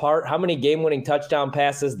fall apart. How many game-winning touchdown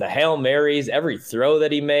passes, the Hail Marys, every throw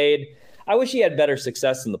that he made. I wish he had better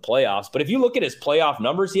success in the playoffs. But if you look at his playoff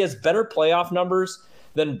numbers, he has better playoff numbers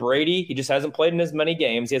than Brady. He just hasn't played in as many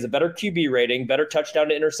games. He has a better QB rating, better touchdown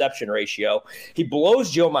to interception ratio. He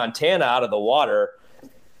blows Joe Montana out of the water.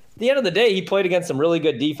 At the end of the day, he played against some really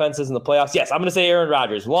good defenses in the playoffs. Yes, I'm going to say Aaron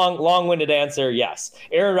Rodgers. Long-winded answer, yes.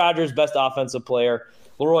 Aaron Rodgers, best offensive player.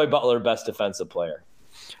 Leroy Butler, best defensive player.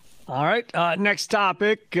 All right, next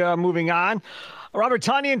topic, moving on. Robert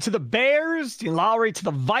Tonyan to the Bears, Dean Lowry to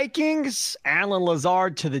the Vikings, Allen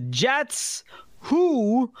Lazard to the Jets.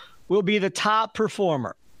 Who will be the top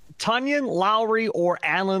performer? Tonyan, Lowry, or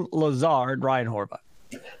Allen Lazard? Ryan Horvath.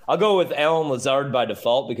 I'll go with Allen Lazard by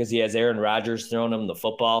default because he has Aaron Rodgers throwing him the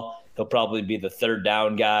football. He'll probably be the third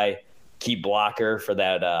down guy, key blocker for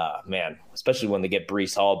that, especially when they get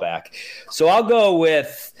Breece Hall back. So I'll go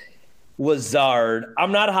with Lazard.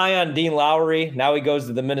 I'm not high on Dean Lowry. Now he goes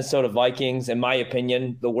to the Minnesota Vikings. In my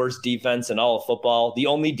opinion, the worst defense in all of football. The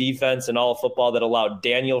only defense in all of football that allowed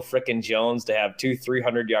Daniel frickin' Jones to have 2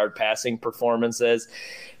 300-yard passing performances.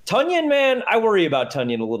 Tonyan, man, I worry about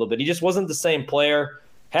Tonyan a little bit. He just wasn't the same player.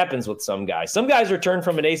 Happens with some guys. Some guys return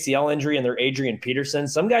from an ACL injury and they're Adrian Peterson.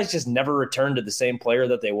 Some guys just never return to the same player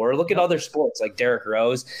that they were. Look at other sports like Derrick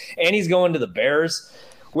Rose. And he's going to the Bears,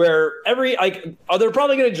 where they're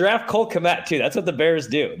probably going to draft Cole Kmet too. That's what the Bears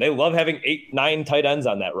do. They love having 8-9 tight ends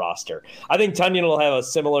on that roster. I think Tonyan will have a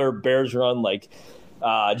similar Bears run like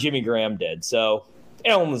Jimmy Graham did. So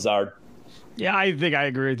Allen Lazard. Yeah, I think I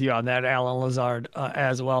agree with you on that, Allen Lazard,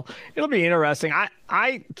 as well. It'll be interesting.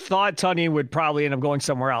 I thought Tonyan would probably end up going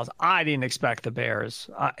somewhere else. I didn't expect the Bears.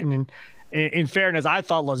 In fairness, I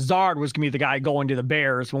thought Lazard was going to be the guy going to the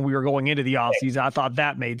Bears when we were going into the offseason. I thought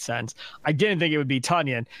that made sense. I didn't think it would be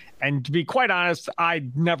Tonyan. And to be quite honest, I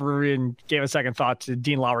never even gave a second thought to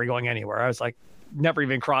Dean Lowry going anywhere. I was like, never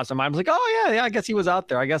even crossed my mind. I was like, oh, yeah, I guess he was out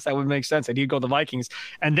there. I guess that would make sense that he'd go to the Vikings.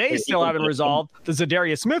 And they still haven't resolved the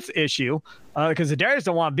Zadarius Smith issue because Zadarius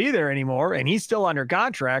don't want to be there anymore, and he's still under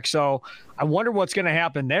contract. So I wonder what's going to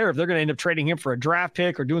happen there, if they're going to end up trading him for a draft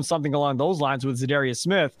pick or doing something along those lines with Zadarius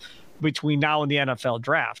Smith between now and the NFL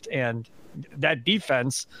draft. And that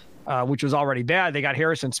defense, which was already bad, they got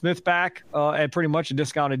Harrison Smith back at pretty much a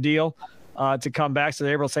discounted deal to come back, so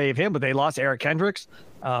they're able to save him, but they lost Eric Kendricks.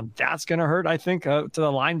 That's going to hurt, I think, to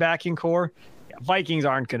the linebacking core. Yeah, Vikings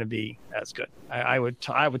aren't going to be as good. I would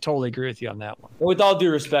totally agree with you on that one. With all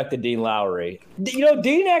due respect to Dean Lowry,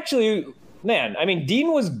 Dean actually,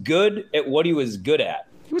 Dean was good at what he was good at.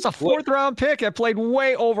 He was a fourth-round pick that played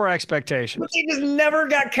way over expectations. He just never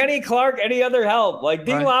got Kenny Clark any other help. Like,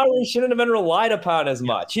 Dean Lowry shouldn't have been relied upon as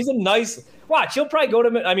much. He's a nice – watch, he'll probably go to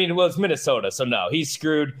 – it's Minnesota, so no, he's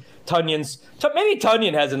screwed. Maybe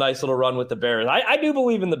Tonyan has a nice little run with the Bears. I do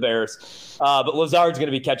believe in the Bears, but Lazard's going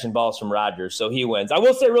to be catching balls from Rodgers, so he wins. I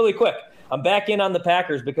will say really quick, I'm back in on the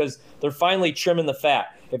Packers because they're finally trimming the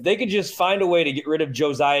fat. If they could just find a way to get rid of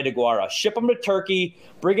Josiah DeGuara, ship him to Turkey,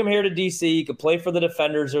 bring him here to D.C., he could play for the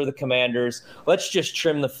Defenders or the Commanders. Let's just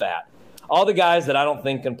trim the fat. All the guys that I don't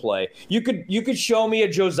think can play. You could show me a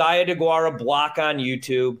Josiah DeGuara block on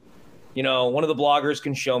YouTube. One of the bloggers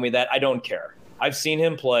can show me that. I don't care. I've seen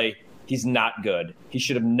him play. He's not good. He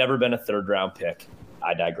should have never been a third-round pick.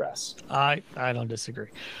 I digress. I don't disagree.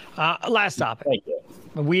 Last topic. Thank you.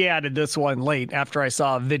 We added this one late after I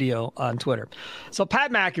saw a video on Twitter. So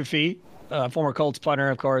Pat McAfee, former Colts punter,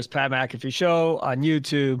 of course, Pat McAfee show on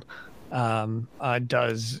YouTube,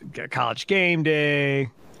 does College Game Day,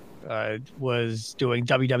 was doing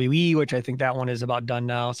WWE, which I think that one is about done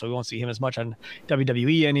now, so we won't see him as much on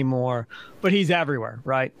WWE anymore. But he's everywhere,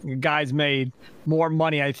 right? The guy's made more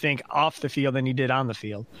money, I think, off the field than he did on the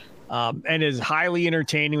field. And is highly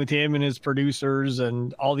entertaining with him and his producers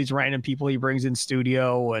and all these random people he brings in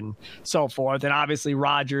studio and so forth. And obviously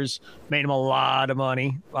Rodgers made him a lot of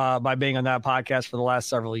money by being on that podcast for the last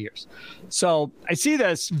several years. So I see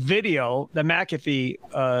this video that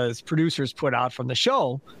McAfee's producers put out from the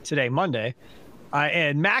show today, Monday.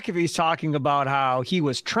 And McAfee's talking about how he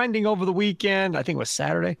was trending over the weekend. I think it was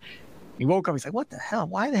Saturday. He woke up. He's like, what the hell?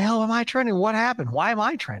 Why the hell am I trending? What happened? Why am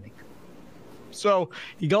I trending? So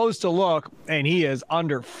he goes to look, and he is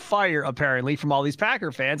under fire, apparently, from all these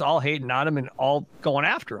Packer fans, all hating on him and all going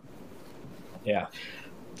after him. Yeah.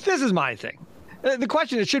 This is my thing. The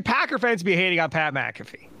question is, should Packer fans be hating on Pat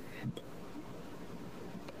McAfee?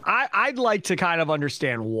 I'd like to kind of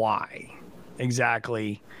understand why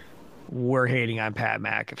exactly we're hating on Pat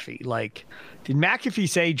McAfee. Like, did McAfee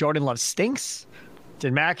say Jordan Love stinks?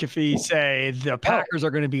 Did McAfee say the Packers are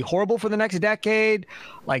going to be horrible for the next decade?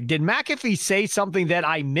 Like, did McAfee say something that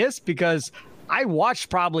I missed? Because I watched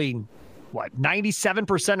probably,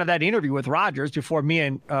 97% of that interview with Rodgers before me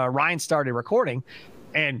and Ryan started recording.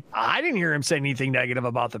 And I didn't hear him say anything negative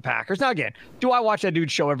about the Packers. Now, again, do I watch that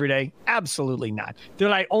dude's show every day? Absolutely not. Did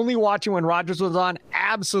I only watch it when Rodgers was on?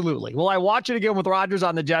 Absolutely. Will I watch it again with Rodgers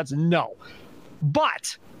on the Jets? No.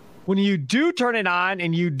 But when you do turn it on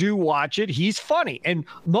and you do watch it, he's funny. And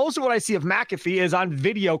most of what I see of McAfee is on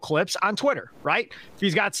video clips on Twitter, right? If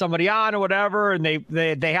he's got somebody on or whatever, and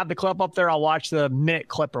they have the clip up there, I'll watch the minute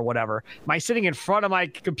clip or whatever. Am I sitting in front of my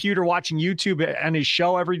computer watching YouTube and his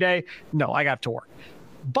show every day? No, I got to work.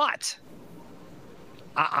 But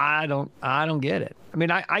I don't get it. I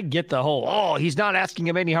mean, I get the whole, he's not asking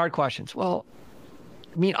him any hard questions. Well,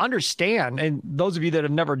 I mean, understand, and those of you that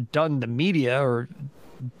have never done the media or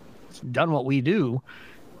done what we do,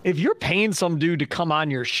 if you're paying some dude to come on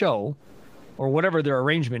your show or whatever their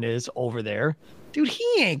arrangement is over there, dude, he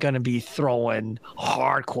ain't going to be throwing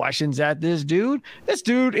hard questions at this dude. This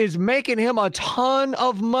dude is making him a ton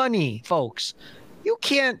of money, folks. You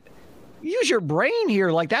can't use your brain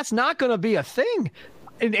here. Like, that's not going to be a thing.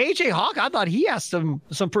 And AJ Hawk, I thought he asked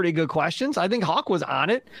some pretty good questions. I think Hawk was on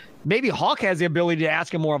it. Maybe Hawk has the ability to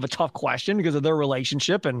ask him more of a tough question because of their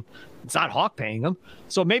relationship, and it's not Hawk paying him.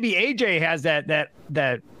 So maybe AJ has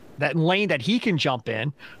that lane that he can jump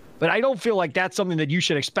in. But I don't feel like that's something that you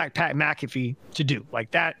should expect Pat McAfee to do.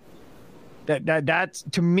 Like that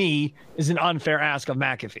to me is an unfair ask of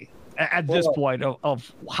McAfee at this point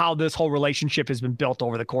of how this whole relationship has been built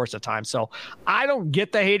over the course of time. So I don't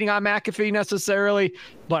get the hating on McAfee necessarily,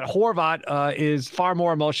 but Horvat is far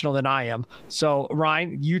more emotional than I am. So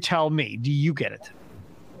Ryan, you tell me, do you get it?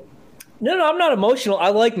 No, I'm not emotional. I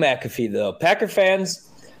like McAfee though. Packer fans,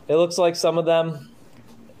 it looks like some of them.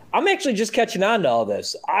 I'm actually just catching on to all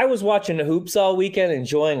this. I was watching the hoops all weekend,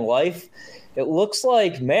 enjoying life. It looks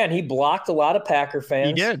like, man, he blocked a lot of Packer fans.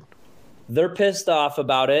 He did. They're pissed off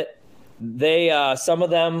about it. They, some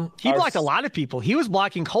of them. He blocked a lot of people. He was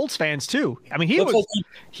blocking Colts fans too. I mean,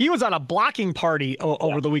 he was on a blocking party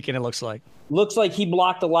over the weekend. It looks like he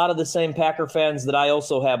blocked a lot of the same Packer fans that I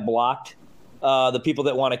also have blocked. The people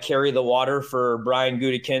that want to carry the water for Brian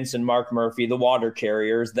Gutekunst and Mark Murphy, the water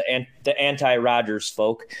carriers, the anti-Rodgers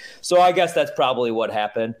folk. So I guess that's probably what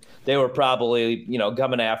happened. They were probably,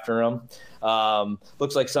 coming after him.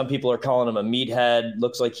 Looks like some people are calling him a meathead.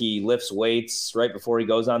 Looks like he lifts weights right before he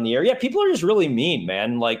goes on the air. Yeah, people are just really mean,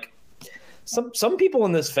 man. Like some people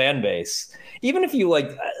in this fan base, even if you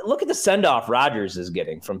look at the send-off Rodgers is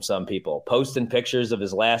getting from some people, posting pictures of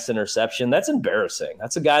his last interception. That's embarrassing.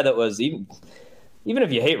 That's a guy that was even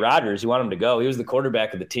if you hate Rodgers, you want him to go. He was the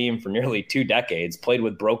quarterback of the team for nearly 2 decades, played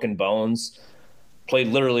with broken bones, played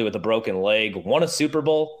literally with a broken leg, won a Super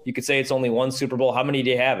Bowl. You could say it's only one Super Bowl. How many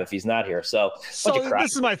do you have if he's not here? So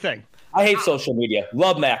this is my thing. I hate social media.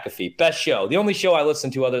 Love McAfee. Best show. The only show I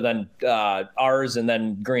listen to other than ours and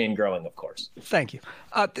then Green and Growing, of course. Thank you.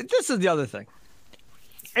 This is the other thing.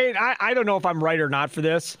 And I don't know if I'm right or not for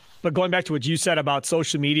this, but going back to what you said about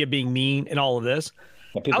social media being mean and all of this,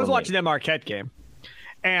 I was watching that Marquette game,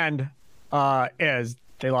 and as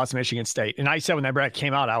they lost to Michigan State, and I said when that bracket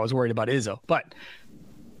came out, I was worried about Izzo. But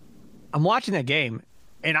I'm watching that game,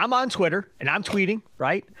 and I'm on Twitter, and I'm tweeting,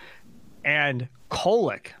 right? And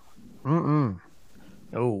Kolek,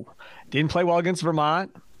 didn't play well against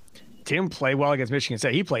Vermont. Didn't play well against Michigan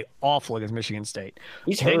State. He played awful against Michigan State.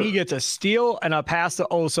 Then he gets a steal and a pass to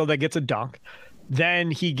Oso that gets a dunk. Then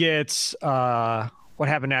he gets what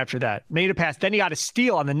happened after that? Made a pass. Then he got a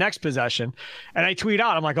steal on the next possession. And I tweet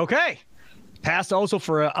out, I'm like, okay, pass to Oso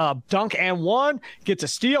for a dunk and one, gets a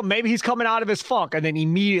steal. Maybe he's coming out of his funk. And then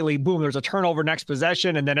immediately, boom, there's a turnover next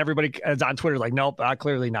possession. And then everybody is on Twitter like, nope,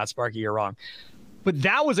 clearly not, Sparky, you're wrong. But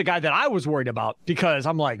that was a guy that I was worried about because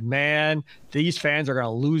I'm like, man, these fans are going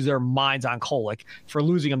to lose their minds on Kolek for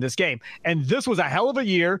losing him this game. And this was a hell of a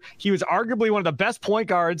year. He was arguably one of the best point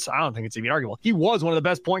guards. I don't think it's even arguable. He was one of the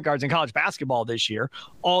best point guards in college basketball this year,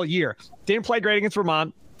 all year. Didn't play great against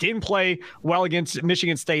Vermont. Didn't play well against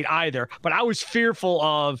Michigan State either. But I was fearful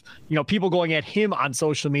of, people going at him on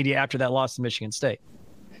social media after that loss to Michigan State.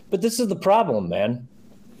 But this is the problem, man.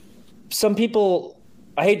 Some people,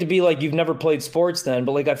 I hate to be like, you've never played sports then,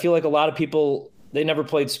 but I feel like a lot of people, they never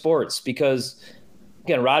played sports because,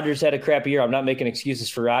 again, Rodgers had a crappy year. I'm not making excuses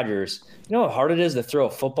for Rodgers. You know how hard it is to throw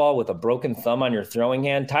a football with a broken thumb on your throwing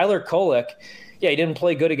hand? Tyler Kolek, he didn't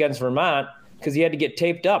play good against Vermont because he had to get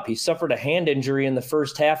taped up. He suffered a hand injury in the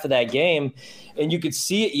first half of that game, and you could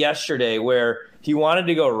see it yesterday where he wanted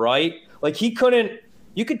to go right. He couldn't.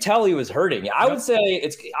 You could tell he was hurting. I would say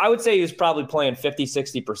he was probably playing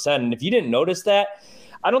 50-60%. And if you didn't notice that,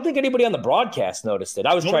 I don't think anybody on the broadcast noticed it.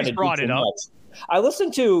 I was trying to do too much. I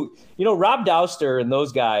listened to, Rob Douster and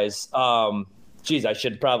those guys. I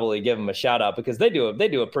should probably give them a shout out because they do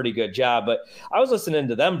a pretty good job. But I was listening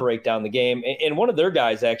to them break down the game, and one of their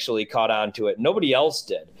guys actually caught on to it. Nobody else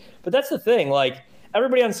did. But that's the thing.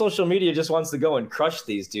 everybody on social media just wants to go and crush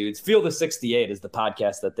these dudes. Feel the 68 is the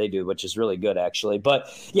podcast that they do, which is really good, actually. But,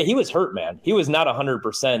 yeah, he was hurt, man. He was not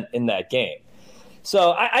 100% in that game.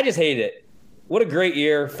 So I just hate it. What a great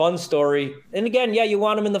year. Fun story. And, again, yeah, you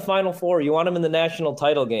want him in the Final Four. You want him in the national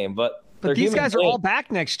title game. But these guys are all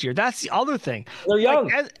back next year. That's the other thing. They're young.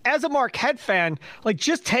 Like, as a Marquette fan, like,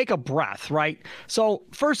 just take a breath, right? So,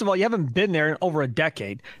 first of all, you haven't been there in over a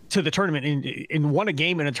decade to the tournament and won a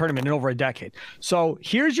game in a tournament in over a decade. So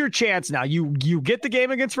here's your chance now. You get the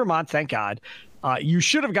game against Vermont, thank God. You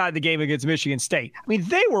should have gotten the game against Michigan State. I mean,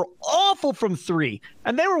 they were awful from three,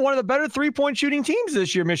 and they were one of the better three-point shooting teams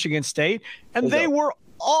this year, Michigan State, and they were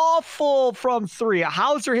awful from three.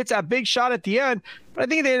 Hauser hits that big shot at the end, but I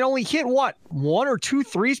think they had only hit, one or two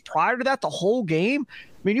threes prior to that the whole game.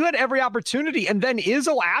 I mean, you had every opportunity. And then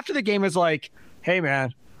Izzo after the game is like, hey,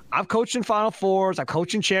 man, I've coached in Final Fours. I've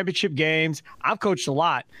coached in championship games. I've coached a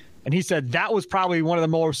lot. And he said that was probably one of the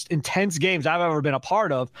most intense games I've ever been a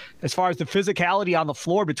part of as far as the physicality on the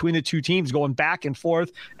floor between the two teams going back and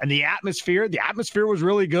forth and the atmosphere. The atmosphere was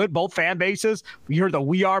really good, both fan bases. We heard the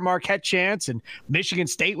We Are Marquette chants, and Michigan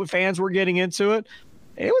State fans were getting into it.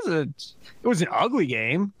 It was an ugly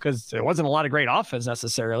game because there wasn't a lot of great offense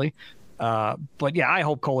necessarily. But, yeah, I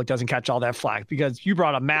hope Kolek doesn't catch all that flack because you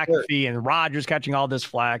brought up McAfee and Rodgers catching all this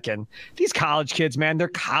flack. And these college kids, man, they're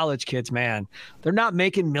college kids, man. They're not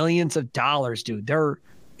making millions of dollars, dude. They're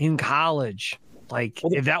in college. Like,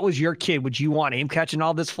 if that was your kid, would you want him catching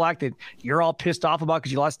all this flack that you're all pissed off about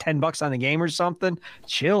because you lost $10 on the game or something?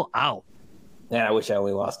 Chill out. Man, I wish I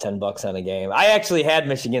only lost $10 on a game. I actually had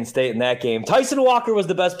Michigan State in that game. Tyson Walker was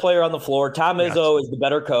the best player on the floor. Tom Izzo is the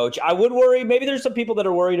better coach. I would worry. Maybe there's some people that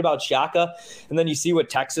are worried about Shaka, and then you see what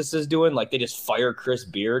Texas is doing. Like, they just fire Chris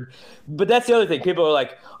Beard. But that's the other thing. People are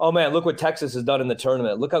like, oh, man, look what Texas has done in the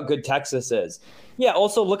tournament. Look how good Texas is. Yeah,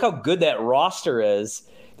 also look how good that roster is.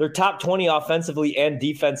 They're top 20 offensively and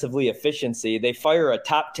defensively efficiency. They fire a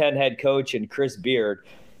top 10 head coach in Chris Beard.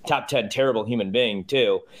 Top 10 terrible human being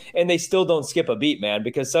too, and they still don't skip a beat, man,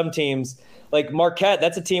 because some teams like Marquette,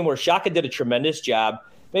 that's a team where Shaka did a tremendous job.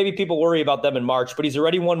 Maybe people worry about them in March, but he's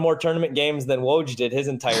already won more tournament games than Woj did his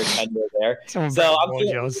entire tenure there. So I'm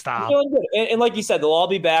feeling good. And like you said, they'll all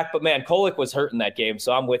be back. But, man, Kolek was hurt in that game,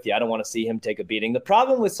 so I'm with you. I don't want to see him take a beating. The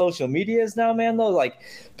problem with social media is now, man, though, like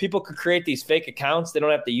people could create these fake accounts. They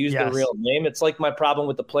don't have to use their real name. It's like my problem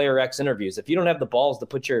with the Player X interviews. If you don't have the balls to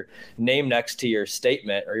put your name next to your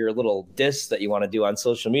statement or your little diss that you want to do on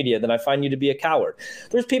social media, then I find you to be a coward.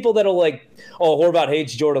 There's people that'll like, oh, Horvath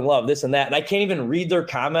hates Jordan Love, this and that, and I can't even read their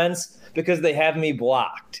comments because they have me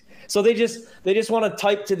blocked. So they just want to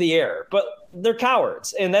type to the air, but they're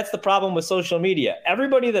cowards. And that's the problem with social media.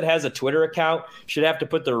 Everybody that has a Twitter account should have to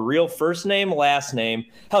put their real first name, last name.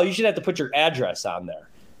 Hell, you should have to put your address on there.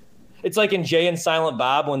 It's like in Jay and Silent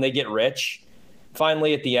Bob when they get rich,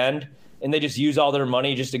 finally at the end, and they just use all their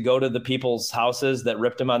money just to go to the people's houses that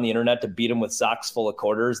ripped them on the internet to beat them with socks full of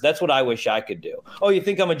quarters. That's what I wish I could do. Oh, you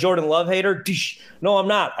think I'm a Jordan Love hater? No, I'm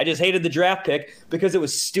not. I just hated the draft pick because it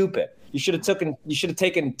was stupid. You should have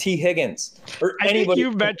taken T. Higgins or anybody. I think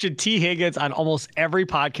you've mentioned T. Higgins on almost every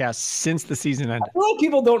podcast since the season ended. I feel like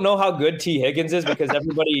people don't know how good T. Higgins is because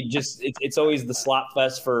everybody it's always the slot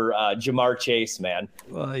fest for Jamar Chase, man.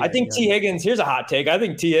 Well, yeah, I think T. Higgins, here's a hot take. I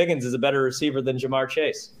think T. Higgins is a better receiver than Jamar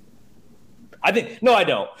Chase. I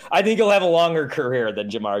don't. I think he'll have a longer career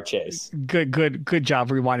than Jamar Chase. Good job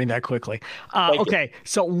rewinding that quickly. Okay,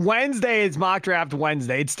 so Wednesday is mock draft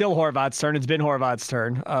Wednesday. It's still Horvath's turn. It's been Horvath's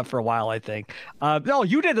turn for a while, I think. No,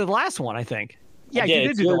 you did the last one, I think. Yeah, you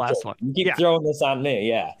did do the last one. You keep throwing this on me,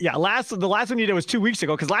 yeah. Yeah, the last one you did was 2 weeks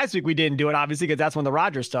ago because last week we didn't do it, obviously, because that's when the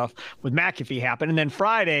Rodgers stuff with McAfee happened. And then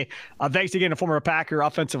Friday, thanks again to former Packer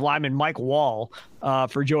offensive lineman Mike Wall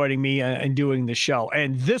for joining me and doing the show.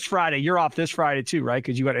 And this Friday, you're off this Friday too, right?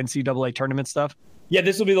 Because you got NCAA tournament stuff? Yeah,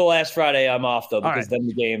 this will be the last Friday I'm off, though, because then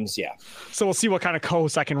the games, yeah. So we'll see what kind of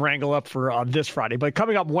co-hosts I can wrangle up for this Friday. But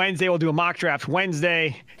coming up Wednesday, we'll do a mock draft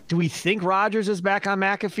Wednesday. Do we think Rodgers is back on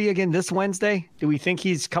McAfee again this Wednesday? Do we think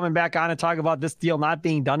he's coming back on and talk about this deal not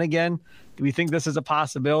being done again? Do we think this is a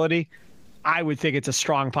possibility? I would think it's a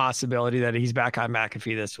strong possibility that he's back on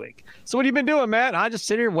McAfee this week. So what have you been doing, Matt? I just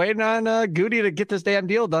sit here waiting on Goody to get this damn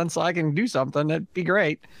deal done so I can do something. That'd be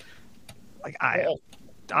great. Like I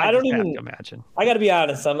don't even imagine. I got to be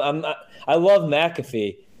honest. I love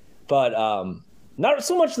McAfee, but not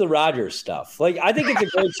so much the Rodgers stuff. Like I think it's a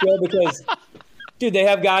great show because, dude, they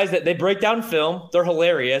have guys that they break down film. They're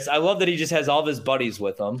hilarious. I love that he just has all of his buddies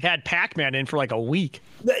with him. Had Pac-Man in for like a week.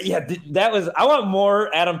 Yeah, that was. I want more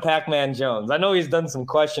Adam Pac-Man Jones. I know he's done some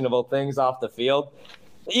questionable things off the field.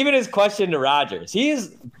 Even his question to Rodgers,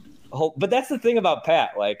 But that's the thing about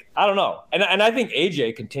Pat. Like, I don't know. And I think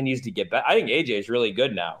AJ continues to get better. I think AJ is really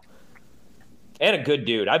good now. And a good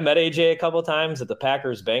dude. I've met AJ a couple of times at the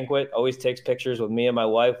Packers banquet. Always takes pictures with me and my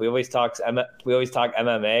wife. We always talk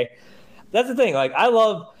MMA. That's the thing. Like,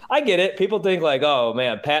 I get it. People think like, oh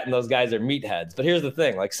man, Pat and those guys are meatheads. But here's the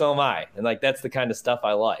thing. Like, so am I. And like, that's the kind of stuff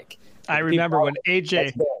I like. I remember when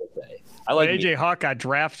AJ Hawk got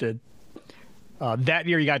drafted. That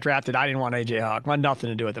year he got drafted, I didn't want A.J. Hawk. I wanted nothing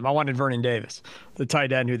to do with him. I wanted Vernon Davis, the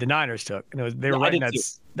tight end who the Niners took. And they were right in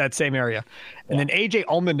that same area. And then A.J.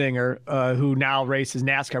 Allmendinger, who now races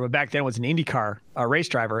NASCAR, but back then was an IndyCar race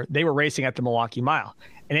driver, they were racing at the Milwaukee Mile.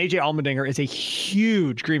 And A.J. Allmendinger is a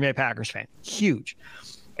huge Green Bay Packers fan. Huge.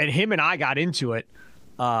 And him and I got into it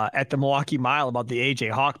at the Milwaukee Mile about the A.J.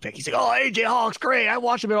 Hawk pick. He's like, oh, A.J. Hawk's great. I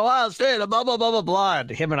watched him in Ohio State, blah, blah, blah, blah, blah. And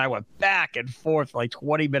him and I went back and forth for like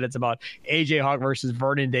 20 minutes about A.J. Hawk versus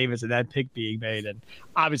Vernon Davis and that pick being made. And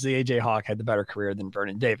obviously A.J. Hawk had the better career than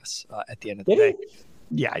Vernon Davis at the end of the day.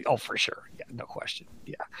 Yeah, oh, for sure. Yeah, no question.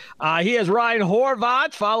 Yeah. He is Ryan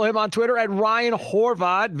Horvath. Follow him on Twitter at Ryan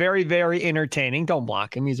Horvath. Very, very entertaining. Don't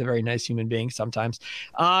block him. He's a very nice human being sometimes.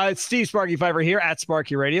 Steve Sparky Pfeiffer here at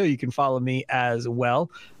Sparky Radio. You can follow me as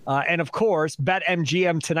well. And of course,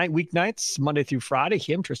 BetMGM tonight, weeknights, Monday through Friday.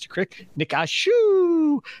 Him, Trista Crick, Nick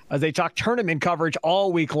Ashu, as they talk tournament coverage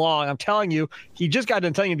all week long. I'm telling you, he just got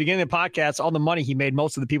done telling you at the beginning of the podcast all the money he made,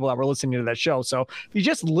 most of the people that were listening to that show. So if you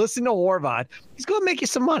just listen to Horvath, he's going to make you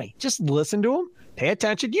some money. Just listen to him, pay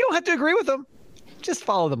attention. You don't have to agree with him. Just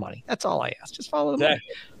follow the money. That's all I ask. Just follow the money.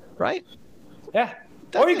 Right? Yeah.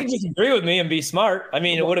 Or you can just agree with me and be smart. I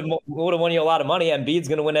mean, it would have won you a lot of money. Embiid's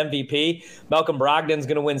going to win MVP. Malcolm Brogdon's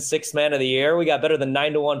going to win Sixth Man of the Year. We got better than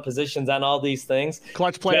 9-1 positions on all these things.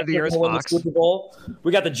 Clutch player of the year is Fox. Super Bowl.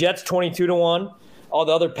 We got the Jets 22-1. All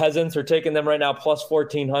the other peasants are taking them right now plus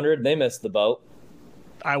 1,400. They missed the boat.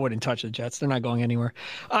 I wouldn't touch the Jets. They're not going anywhere.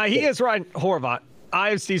 He is Ryan Horvath.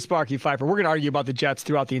 I am Steve Sparky Pfeiffer. We're going to argue about the Jets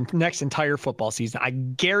throughout the next entire football season. I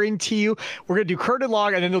guarantee you we're going to do Curd and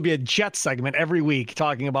Long, and then there'll be a Jets segment every week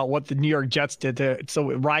talking about what the New York Jets did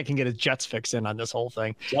so Ryan can get his Jets fix in on this whole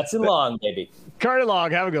thing. Jets and Long, baby. Curd and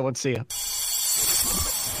Long. Have a good one. See ya.